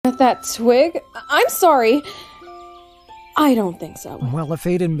that twig? I'm sorry. I don't think so. Well, if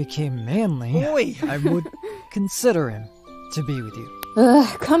Aiden became manly, I would consider him to be with you.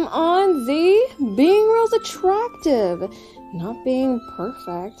 Come on, Z. Being real's attractive, not being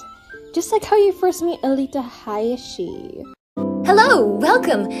perfect. Just like how you first meet Alette Hayashi. Hello,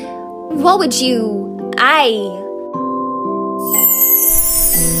 welcome. What would you...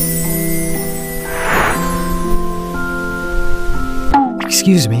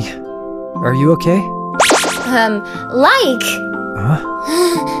 Excuse me. Are you okay? Like... Huh?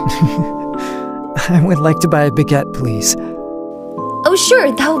 I would like to buy a baguette, please. Oh,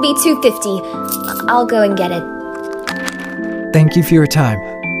 sure, that will be $2.50. I'll go and get it. Thank you for your time.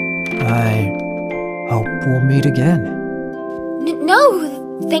 I hope we'll meet again.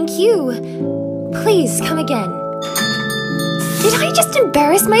 No, thank you. Please, come again. Did I just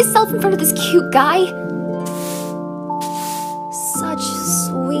embarrass myself in front of this cute guy? Such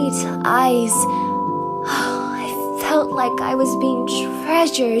sweet eyes. I felt like I was being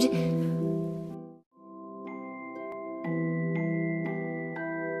treasured.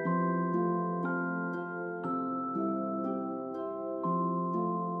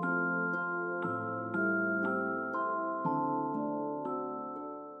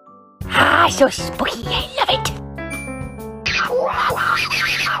 So spooky, I love it.